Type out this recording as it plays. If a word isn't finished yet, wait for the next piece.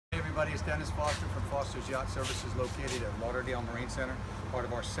everybody, it's Dennis Foster from Foster's Yacht Services located at Lauderdale Marine Center, part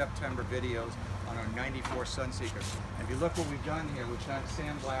of our September videos on our 94 Sunseeker. And if you look what we've done here, we've done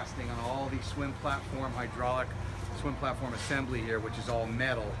sandblasting on all these swim platform, hydraulic swim platform assembly here, which is all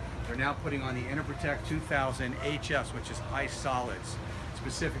metal. They're now putting on the Interprotect 2000 HS, which is high solids,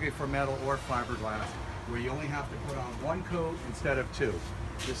 specifically for metal or fiberglass, where you only have to put on one coat instead of two.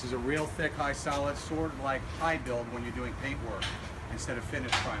 This is a real thick high solid, sort of like high build when you're doing paint work instead of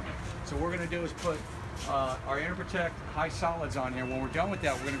finish primer. So what we're going to do is put our Interprotect high solids on here. When we're done with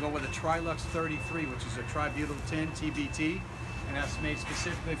that, we're going to go with a Trilux 33, which is a tributyl tin TBT, and that's made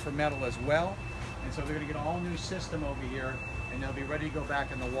specifically for metal as well. And so they're going to get a all new system over here, and they'll be ready to go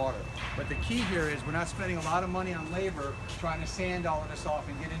back in the water. But the key here is we're not spending a lot of money on labor trying to sand all of this off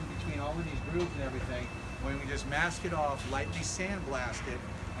and get in between all of these grooves and everything, when we just mask it off, lightly sandblast it,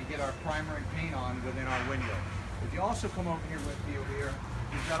 and get our primer and paint on within our window. If you also come over here with me over here,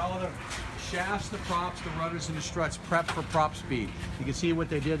 we've got all the shafts, the props, the rudders, and the struts prepped for prop speed. You can see what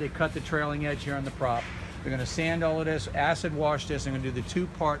they did. They cut the trailing edge here on the prop. They're going to sand all of this, acid wash this, and I'm going to do the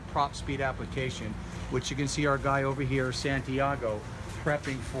two-part prop speed application, which you can see our guy over here, Santiago,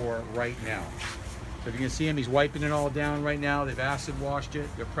 prepping for right now. So if you can see him, he's wiping it all down right now. They've acid washed it,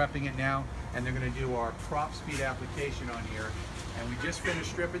 they're prepping it now, and they're going to do our prop speed application on here. And we just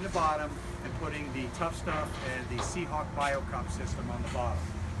finished stripping the bottom and putting the Tough Stuff and the Seahawk BioCup system on the bottom.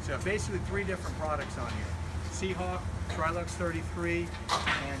 So basically 3 different products on here: Seahawk, Trilux 33,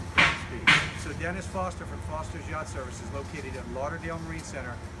 and Prop Speed. So Dennis Foster from Foster's Yacht Services, located at Lauderdale Marine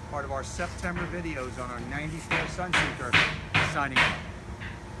Center, part of our September videos on our 94 Sunseeker, signing off.